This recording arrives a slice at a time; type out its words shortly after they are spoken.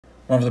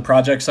One of the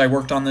projects I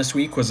worked on this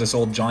week was this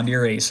old John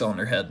Deere A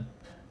cylinder head.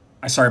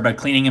 I started by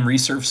cleaning and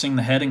resurfacing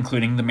the head,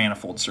 including the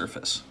manifold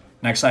surface.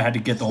 Next, I had to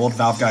get the old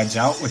valve guides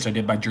out, which I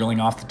did by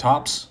drilling off the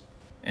tops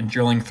and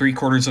drilling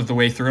 3/4 of the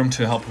way through them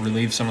to help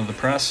relieve some of the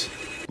press,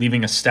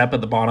 leaving a step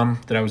at the bottom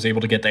that I was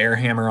able to get the air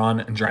hammer on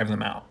and drive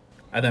them out.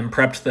 I then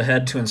prepped the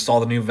head to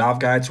install the new valve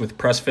guides with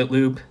press fit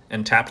lube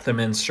and tapped them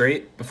in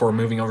straight before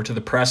moving over to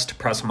the press to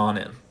press them on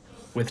in.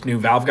 With new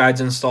valve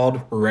guides installed,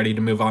 we're ready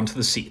to move on to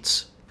the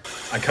seats.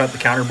 I cut the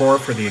counterbore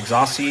for the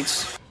exhaust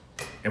seats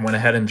and went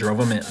ahead and drove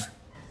them in.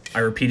 I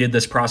repeated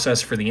this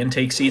process for the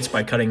intake seats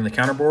by cutting the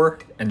counterbore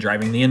and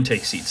driving the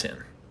intake seats in.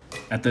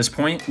 At this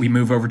point, we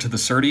move over to the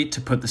SERDI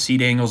to put the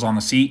seat angles on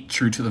the seat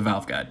true to the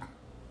valve guide.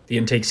 The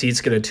intake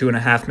seats get a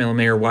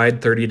 2.5mm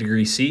wide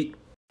 30-degree seat,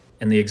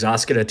 and the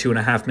exhaust get a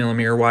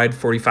 2.5mm wide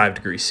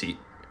 45-degree seat.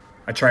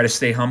 I try to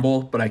stay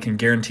humble, but I can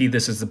guarantee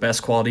this is the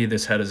best quality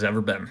this head has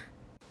ever been.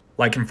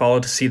 Like and follow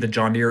to see the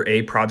John Deere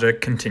A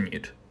project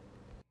continued.